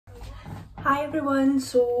Hi everyone,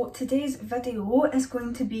 so today's video is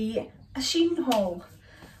going to be a Shein haul.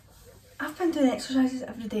 I've been doing exercises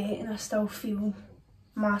every day and I still feel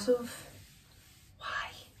massive.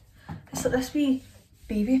 Why? It's like this wee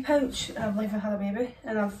baby pouch and I've never had a baby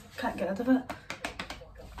and I can't get rid of it.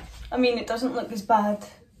 I mean, it doesn't look as bad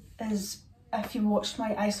as if you watched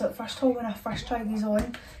my isolate first haul. When I first tried these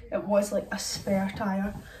on, it was like a spare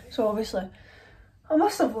tyre. So obviously I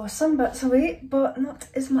must have lost some bits of weight, but not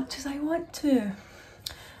as much as I want to.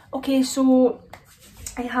 Okay, so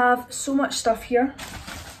I have so much stuff here.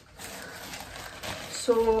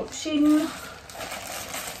 So Shein,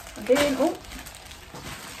 again, oh,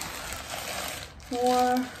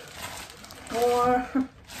 more,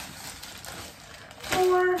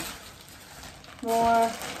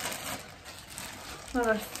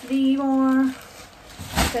 another 3 more,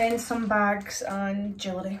 then some bags and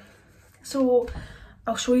jewellery. So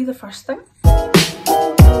I'll show you the first thing.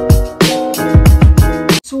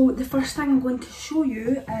 So the first thing I'm going to show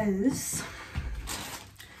you is,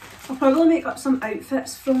 I'll probably make up some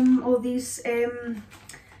outfits from all these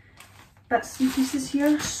bits and pieces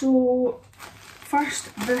here. So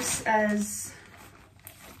first, this is,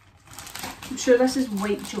 I'm sure this is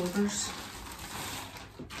white joggers.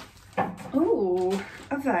 Oh,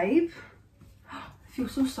 a vibe. I feel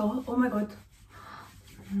so soft, oh my god.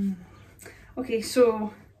 Okay,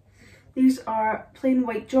 so these are plain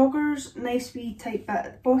white joggers, nice wee tight bit at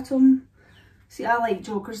the bottom. See, I like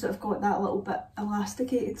joggers that have got that little bit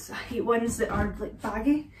elasticated. I hate ones that are like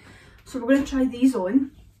baggy. So we're going to try these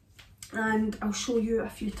on and I'll show you a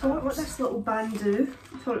few tops. I got this little bandeau,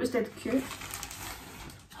 I thought it was dead cute.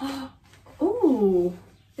 Oh,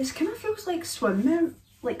 this kind of feels like swimwear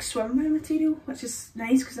material, which is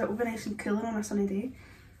nice because it will be nice and cooler on a sunny day.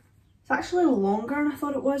 It's actually longer than I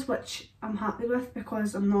thought it was, which I'm happy with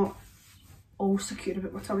because I'm not all secure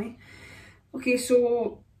about my tummy. Okay,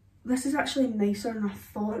 so this is actually nicer than I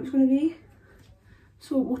thought it was going to be.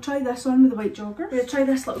 So we'll try this on with the white jogger. We'll try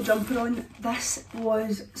this little jumper on. This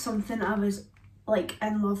was something I was like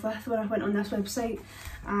in love with when I went on this website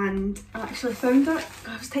and I actually found it.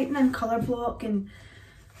 I was typing in colour block and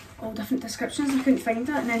all different descriptions, I couldn't find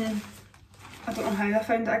it, and then I don't know how I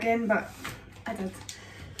found it again, but I did.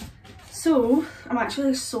 So I'm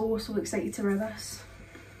actually so excited to wear this.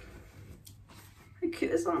 How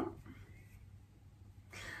cute is that?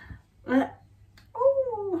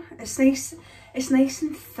 Oh, it's nice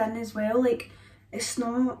and thin as well. Like, it's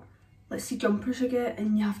not, let's see, jumpers you get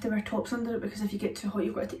and you have to wear tops under it because if you get too hot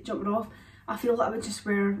you've got to take the jumper off. I feel like I would just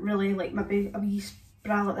wear really like maybe a wee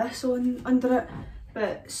bra like this on under it,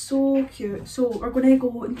 but so cute. So we're going to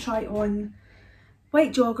go and try on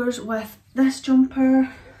white joggers with this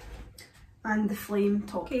jumper and the flame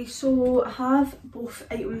top. Okay, so I have both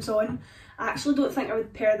items on. I actually don't think I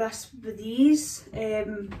would pair this with these.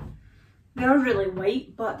 They are really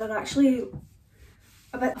white, but they're actually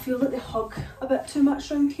a bit, I feel like they hug a bit too much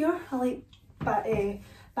around here. I like baggy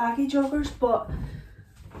joggers, but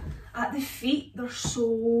at the feet they're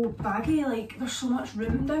so baggy, like there's so much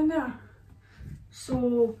room down there.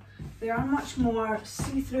 So they are much more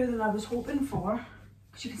see-through than I was hoping for,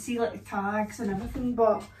 because you can see like the tags and everything,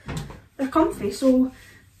 but they're comfy. So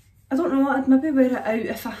I don't know, I'd maybe wear it out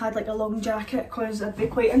if I had like a long jacket because I'd be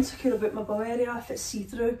quite insecure about my bum area if it's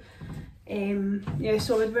see-through. Yeah,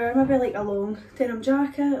 so I'd wear maybe like a long denim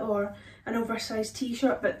jacket or an oversized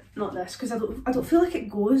t-shirt, but not this because I don't feel like it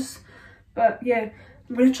goes. But yeah,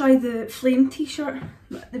 I'm going to try the flame t-shirt,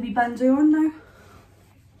 the wee bandeau on now.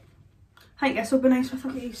 I think this will be nice with it.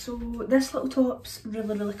 Okay, so this little top's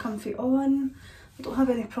really comfy on. I don't have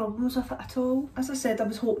any problems with it at all. As I said, I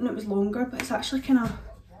was hoping it was longer, but it's actually kind of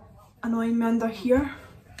annoying me under here.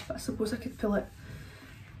 But I suppose I could pull it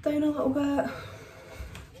down a little bit.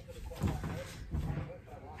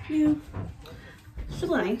 Yeah, it's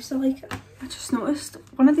really nice, I like it. I just noticed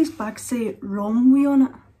one of these bags say Romwe on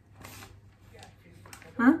it.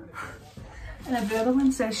 Huh? And the other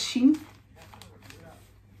one says Shein.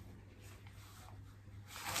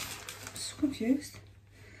 I'm so confused.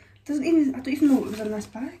 I don't even know what was in this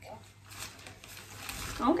bag.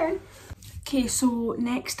 Okay, so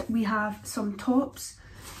next we have some tops.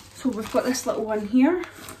 So we've got this little one here.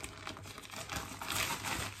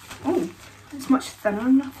 Oh, it's much thinner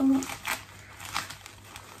than I thought.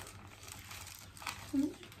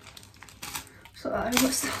 So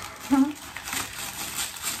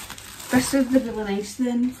this would be really nice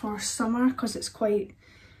then for summer because it's quite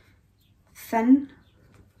thin.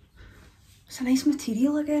 It's a nice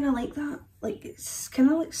material again, I like that. Like, it's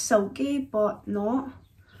kind of like silky but not.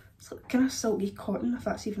 It's like kind of silky cotton, if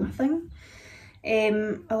that's even a thing.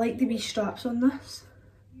 I like the wee straps on this.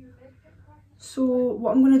 So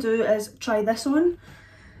what I'm going to do is try this on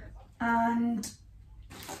and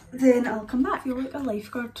then I'll come back. I feel like a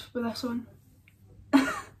lifeguard with this on.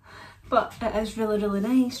 But it is really, really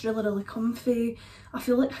nice, really, really comfy. I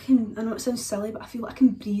feel like I know it sounds silly, but I feel like I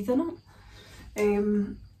can breathe in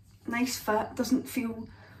it. Nice fit, doesn't feel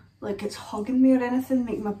like it's hugging me or anything,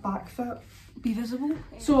 make my back fit be visible.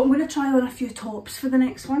 So I'm going to try on a few tops for the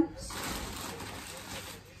next one.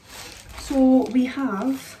 So we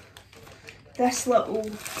have this little,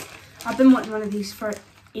 I've been wanting one of these for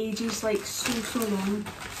ages, like so long.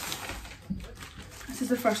 This is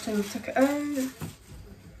the first time I've took it out.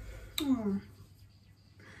 Oh.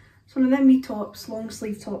 It's one of them wee tops, long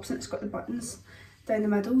sleeve tops, and it's got the buttons down the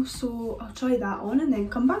middle, so I'll try that on and then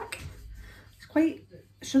come back.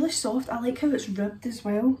 It's really soft. I like how it's ribbed as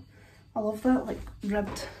well. I love that, like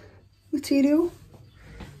ribbed material.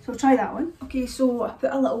 So I'll try that one. Okay, so I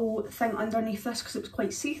put a little thing underneath this because it was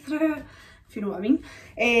quite see-through, if you know what I mean.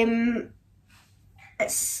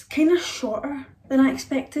 It's kind of shorter than I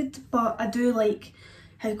expected, but I do like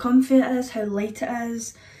how comfy it is, how light it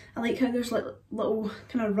is. I like how there's like little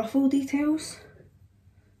kind of ruffle details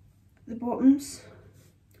at the bottoms.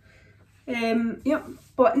 Yep,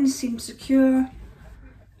 buttons seem secure.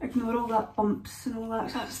 Ignore all that bumps and all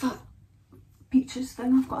that. That's that peaches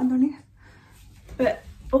thing I've got underneath. But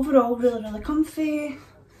overall, really, really comfy.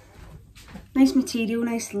 Nice material,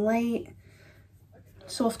 nice and light.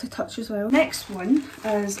 Soft to touch as well. Next one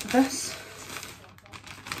is this.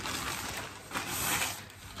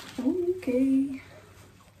 Okay.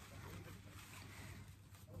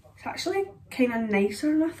 It's actually kind of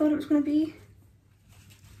nicer than I thought it was going to be.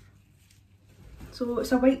 So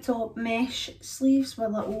it's a white top, mesh sleeves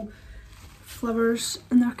with little flowers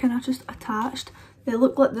and they're kind of just attached. They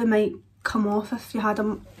look like they might come off if you had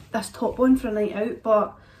this top on for a night out,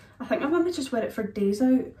 but I think I might just wear it for days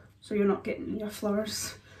out so you're not getting your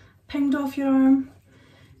flowers pinged off your arm.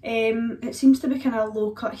 It seems to be kind of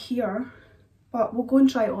low cut here, but we'll go and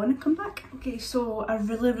try it on and come back. Okay, so I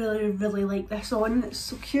really like this on. It's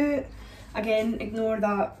so cute. Again, ignore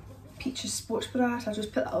that peaches sports bra, so I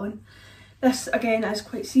just put that on. This again is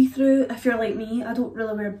quite see-through. If you're like me, I don't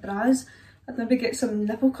really wear bras. I'd maybe get some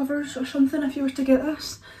nipple covers or something if you were to get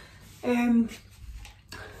this.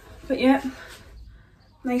 But yeah,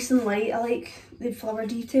 nice and light. I like the flower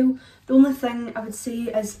detail. The only thing I would say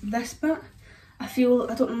is this bit. I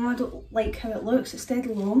don't like how it looks. It's dead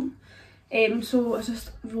long. So I just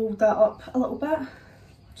rolled that up a little bit,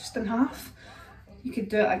 just in half. You could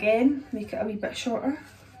do it again, make it a wee bit shorter.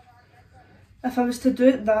 If I was to do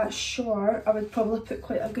it that short, I would probably put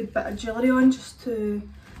quite a good bit of jewellery on just to,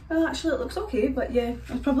 well actually it looks okay, but yeah,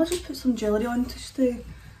 I'd probably just put some jewellery on just to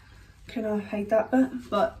kind of hide that bit.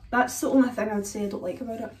 But that's the only thing I would say I don't like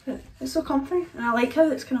about it. But it's so comfy, and I like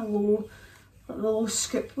how it's kind of low, like the low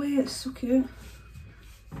scoop way, it's so cute.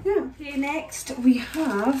 Yeah. Okay, next we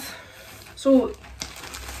have, so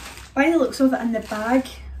by the looks of it in the bag,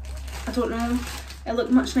 I don't know, it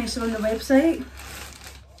looked much nicer on the website.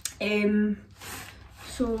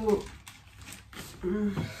 So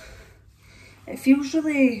it feels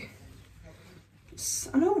really, it's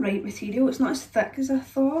an alright material. It's not as thick as I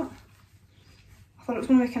thought. I thought it was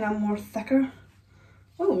going to be kind of more thicker.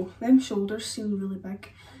 Oh, them shoulders seem really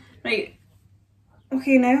big. Right,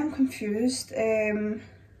 okay, now I'm confused. Oh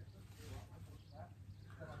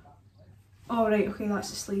right, okay,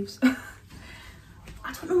 that's the sleeves.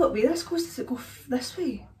 I don't know what way this goes. Does it go this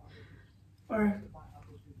way? Or,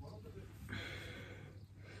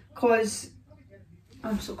 because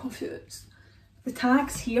I'm so confused. The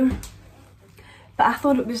tag's here, but I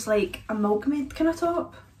thought it was like a milkmaid kind of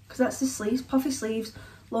top, because that's the sleeves, puffy sleeves,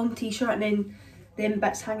 long t-shirt, and then them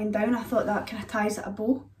bits hanging down. I thought that kind of ties at a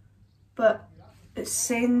bow, but it's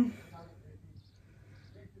saying,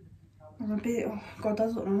 or maybe, oh god,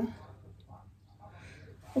 I don't know.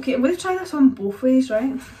 Okay, I'm going to try this on both ways,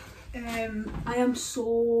 right? I am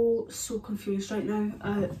so confused right now.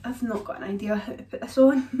 I've not got an idea how to put this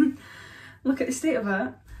on. Look at the state of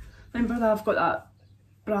it. Remember that I've got that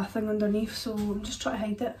bra thing underneath, so I'm just trying to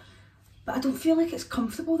hide it. But I don't feel like it's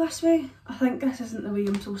comfortable this way. I think this isn't the way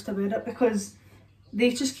I'm supposed to wear it, because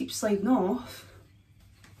they just keep sliding off.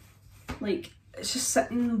 Like, it's just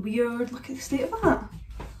sitting weird. Look at the state of that.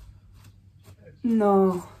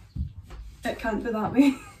 No, it can't be that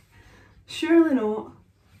way. Surely not.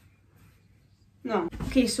 No.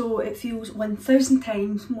 Okay, so it feels 1000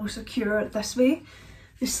 times more secure this way.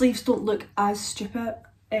 The sleeves don't look as stupid.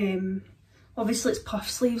 Obviously it's puff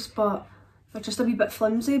sleeves, but they're just a wee bit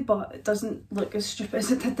flimsy, but it doesn't look as stupid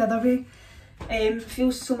as it did the other way. It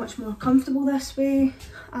feels so much more comfortable this way,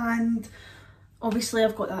 and obviously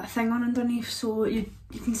I've got that thing on underneath so you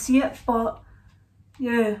can see it, but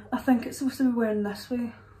yeah, I think it's supposed to be wearing this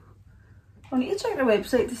way. I need to check the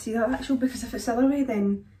website to see that actually, because if it's the other way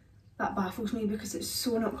then that baffles me because it's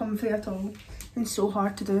so not comfy at all and so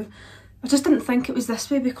hard to do. I just didn't think it was this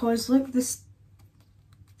way because look, this,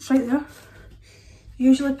 it's right there. You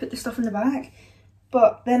usually put the stuff in the back,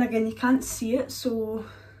 but then again you can't see it, so,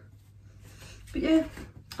 but yeah,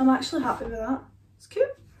 I'm actually happy with that. It's cute.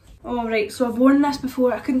 Alright, so I've worn this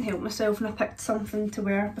before, I couldn't help myself and I picked something to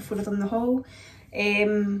wear before I done the haul.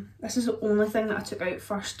 This is the only thing that I took out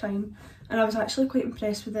first time and I was actually quite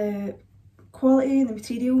impressed with the quality and the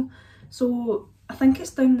material. So I think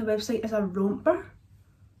it's down the website as a romper.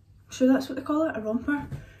 I'm sure that's what they call it, a romper.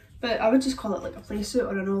 But I would just call it like a playsuit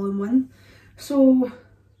or an all-in-one. So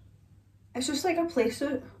it's just like a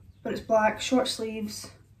playsuit, but it's black, short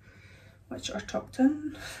sleeves, which are tucked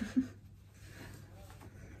in.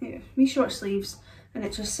 Yeah, wee short sleeves, and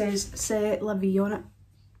it just says C'est la vie on it.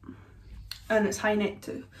 And it's high neck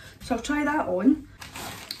too. So I'll try that on.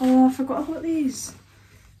 Oh, I forgot about these.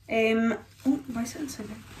 Oh, why is it inside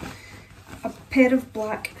there? A pair of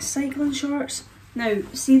black cycling shorts. Now,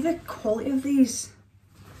 see the quality of these?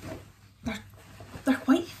 They're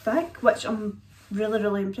quite thick, which I'm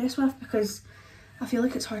really impressed with because I feel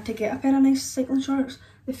like it's hard to get a pair of nice cycling shorts.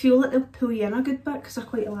 They feel like they'll pull you in a good bit because they're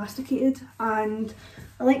quite elasticated, and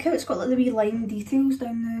I like how it's got like the wee line details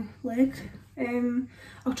down the legs.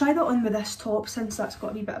 I'll try that on with this top since that's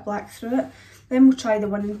got a wee bit of black through it. Then we'll try the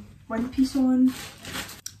one piece on.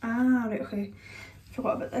 Ah, right, okay.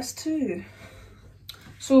 Forgot about this too.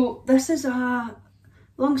 So this is a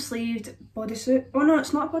long sleeved bodysuit. Oh no,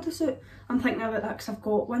 it's not a bodysuit. I'm thinking about that because I've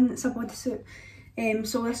got one that's a bodysuit.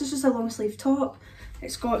 So this is just a long sleeve top.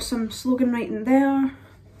 It's got some slogan writing there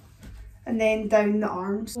and then down the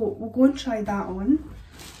arms. So we'll go and try that on.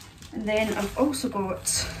 And then I've also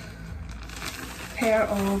got a pair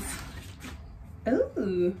of,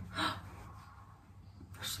 ooh,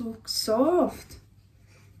 so soft.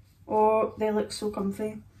 Oh, they look so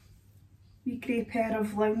comfy. Wee grey pair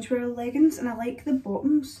of loungewear leggings, and I like the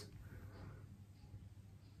bottoms.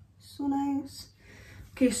 So nice.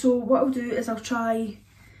 Okay, so what I'll do is I'll try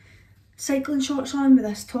cycling shorts on with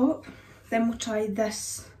this top, then we'll try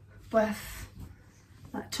this with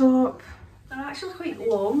that top. They're actually quite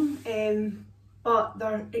long, but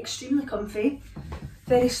they're extremely comfy,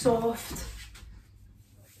 very soft.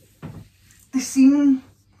 They seem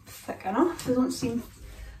thick enough, they don't seem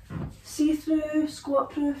see-through,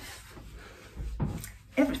 squat-proof,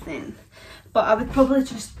 everything. But I would probably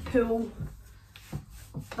just pull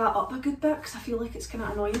that up a good bit because I feel like it's kind of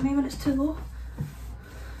annoying me when it's too low.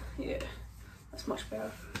 Yeah, that's much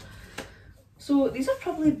better. So these are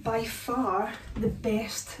probably by far the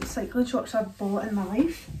best cycling shorts I've bought in my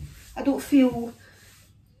life. I don't feel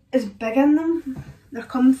as big in them. They're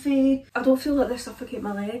comfy. I don't feel like they suffocate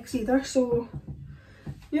my legs either. So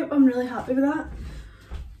yep, I'm really happy with that.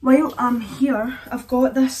 While I'm here, I've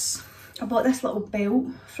got this, I bought this little belt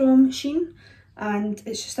from Shein and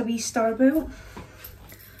it's just a wee star belt.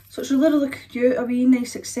 So it's really cute, a wee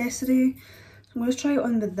nice accessory. So I'm going to try it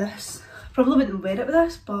on with this. I probably wouldn't wear it with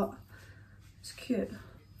this, but it's cute.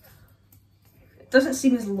 It doesn't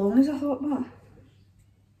seem as long as I thought, but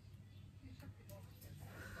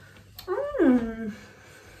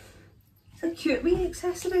it's a cute wee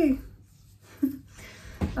accessory.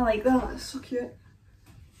 I like that, it's so cute.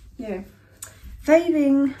 Yeah,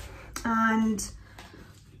 vibing, and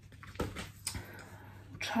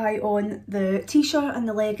try on the t-shirt and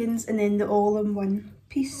the leggings and then the all-in-one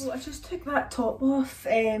piece. So I just took that top off,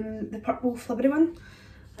 the purple flibbery one,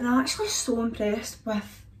 and I'm actually so impressed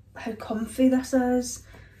with how comfy this is,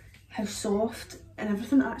 how soft and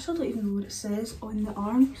everything. I actually don't even know what it says on the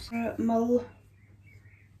arms.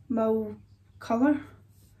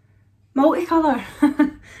 Multicolour.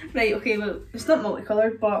 Right, okay, well, it's not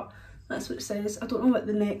multicoloured, but that's what it says. I don't know what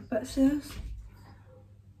the neck bit says.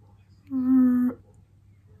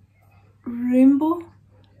 Rainbow?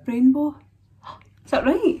 Is that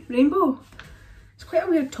right? Rainbow? It's quite a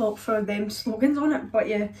weird top for them slogans on it, but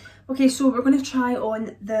yeah. Okay, so we're going to try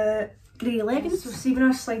on the grey leggings. So see when I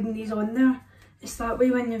was sliding these on there, it's that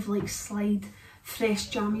way when you've like slide fresh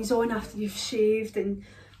jammies on after you've shaved and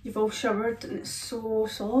you've all showered, and it's so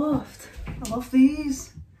soft. I love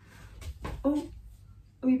these. Oh,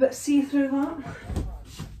 a wee bit see-through that.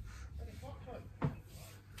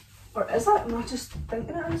 Or is it? Am I just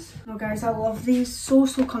thinking it is? No guys, I love these. So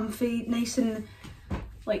comfy, nice and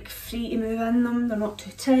like free to move in them. They're not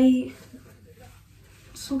too tight.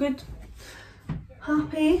 So good.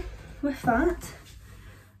 Happy with that.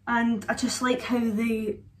 And I just like how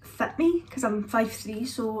they fit me because I'm 5'3",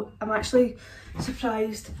 so I'm actually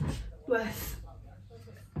surprised with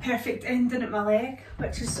perfect ending at my leg,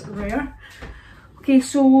 which is rare. Okay,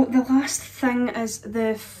 so the last thing is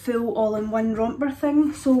the full all-in-one romper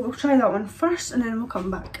thing, so we'll try that one first and then we'll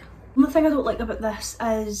come back. The only thing I don't like about this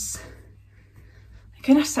is it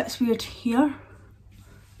kind of sits weird here.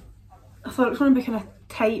 I thought it was going to be kind of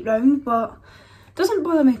tight round, but it doesn't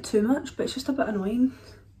bother me too much, but it's just a bit annoying.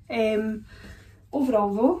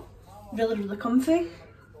 Overall though, really comfy.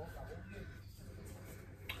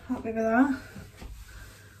 Happy with that.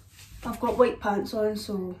 I've got white pants on,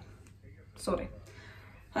 so sorry.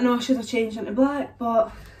 I know I should have changed into black,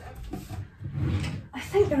 but I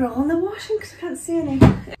think they're all in the washing because I can't see any.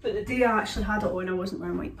 But the day I actually had it on, I wasn't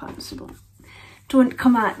wearing white pants, so don't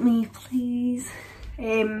come at me, please.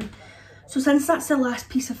 So since that's the last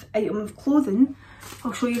piece of item of clothing,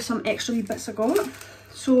 I'll show you some extra wee bits I got.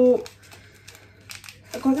 So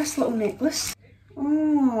I got this little necklace.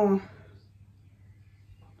 Oh,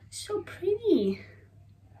 so pretty.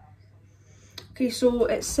 Okay, so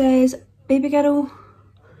it says baby girl.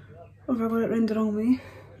 Or have I got it round the wrong way?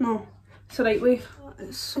 No, it's the right way.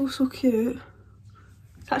 It's so cute.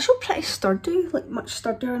 It's actually pretty sturdy, like much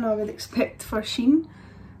sturdier than I would expect for Shein.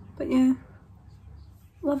 But yeah,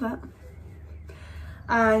 love it.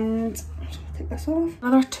 And I'll take this off.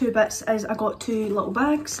 Another two bits is I got two little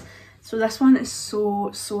bags. So this one is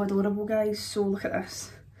so adorable, guys. So look at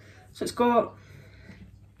this. So it's got,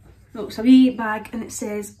 look, it's a wee bag and it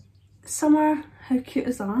says summer. How cute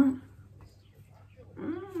is that?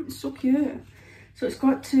 It's so cute. So it's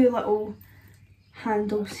got two little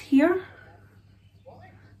handles here.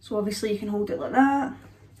 So obviously you can hold it like that.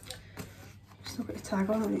 Still got the tag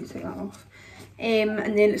on, I need to take that off. And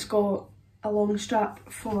then it's got a long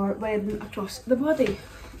strap for wearing across the body.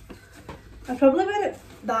 I'd probably wear it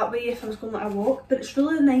that way if I was going like a walk, but it's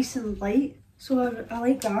really nice and light, so I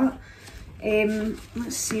like that.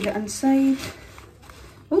 Let's see the inside.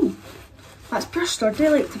 Oh, that's pure sturdy,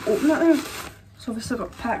 like to open it there. So obviously I've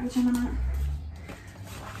got packaging in it.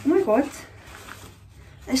 Oh my god,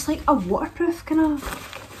 it's like a waterproof kind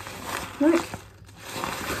of, look.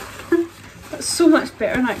 That's so much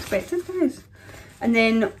better than I expected, guys. And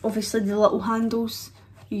then obviously the little handles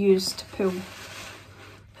you use to pull.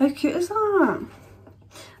 How cute is that?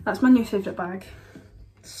 That's my new favourite bag.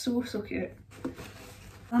 So cute.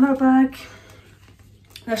 Another bag.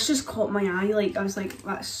 This just caught my eye, like I was like,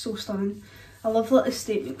 that's so stunning. I love like the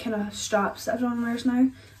statement kind of straps that everyone wears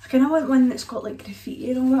now. I kind of want one that's got like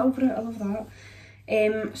graffiti and all that over it, I love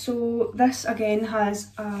that. So this again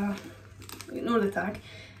has a, ignore the tag.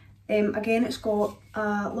 Again, it's got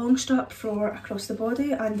a long strap for across the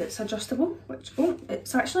body and it's adjustable, which, oh,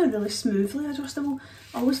 it's actually really smoothly adjustable.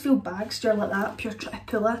 I always feel bags do like that, if you're trying to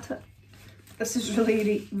pull at it. This is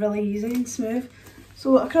really easy and smooth.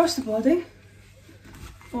 So across the body,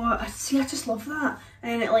 oh, I just love that.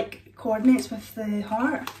 And it like coordinates with the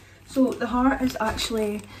heart. So the heart is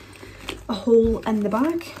actually a hole in the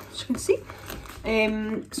bag, as you can see.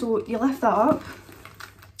 So you lift that up.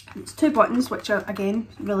 It's two buttons, which are again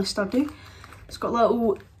really sturdy. It's got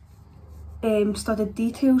little studded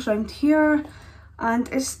details around here, and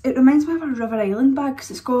it reminds me of a River Island bag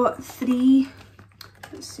because it's got three.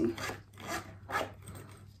 Let's see.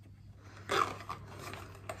 So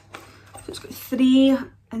it's got three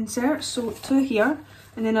inserts, so two here,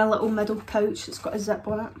 and then a little middle pouch that's got a zip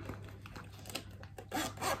on it.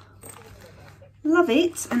 Love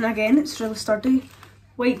it, and again it's really sturdy.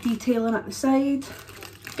 White detailing at the side.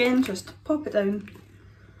 Again, just pop it down.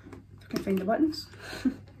 If I can find the buttons.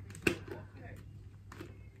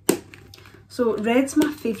 So red's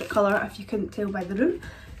my favourite colour, if you couldn't tell by the room.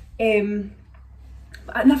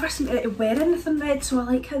 But I've never seen it wear anything red, so I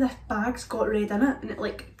like how this bag's got red in it and it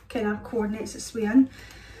like kind of coordinates its way in.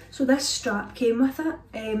 So this strap came with it.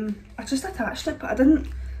 I just attached it, but I don't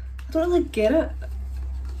really get it.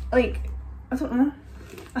 Like, I don't know.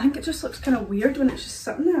 I think it just looks kind of weird when it's just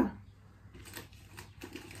sitting there.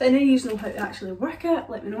 If any of you know how to actually work it,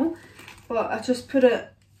 let me know. But I just put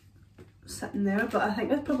it sitting there, but I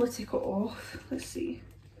think I'd probably take it off. Let's see.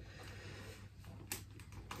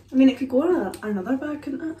 I mean, it could go in another bag,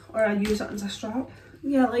 couldn't it? Or I use it as a strap.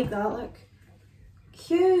 Yeah, I like that, look.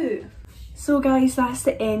 Cute. So guys, that's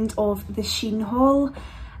the end of the Shein haul.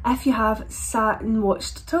 If you have sat and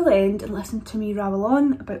watched till the end and listened to me rabble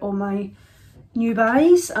on about all my new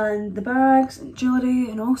buys and the bags and jewellery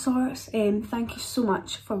and all sorts, thank you so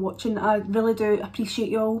much for watching. I really do appreciate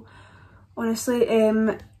you all, honestly.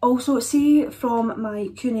 Also, see from my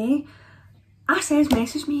Q&A, I says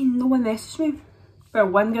message me and no one messaged me. Well,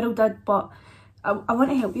 one girl did, but I want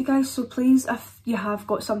to help you guys, so please, if you have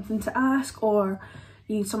got something to ask or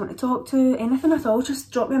you need someone to talk to, anything at all,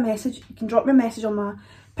 just drop me a message. You can drop me a message on my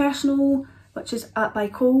personal, which is at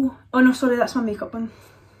ByCole. Oh no, sorry, that's my makeup one.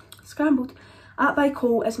 Scrambled. At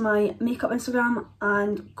ByCole is my makeup Instagram,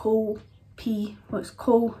 and Cole P, what's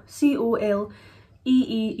Cole, COLEEEE,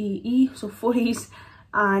 so 4 E's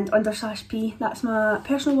and _P. That's my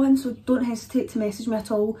personal one, so don't hesitate to message me at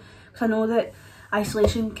all, because I know that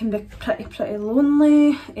isolation can be pretty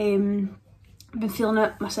lonely. I've been feeling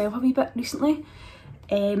it myself a wee bit recently.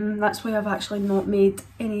 That's why I've actually not made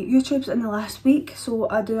any YouTubes in the last week, so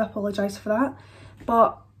I do apologise for that.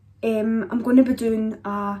 But I'm going to be doing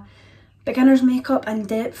a beginner's makeup in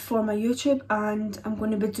depth for my YouTube, and I'm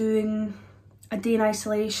going to be doing a day in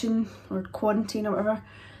isolation or quarantine or whatever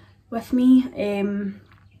with me.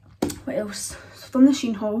 What else? So I've done the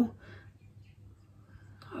Shein haul.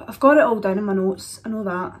 I've got it all down in my notes, I know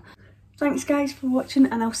that. Thanks guys for watching,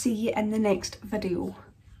 and I'll see you in the next video.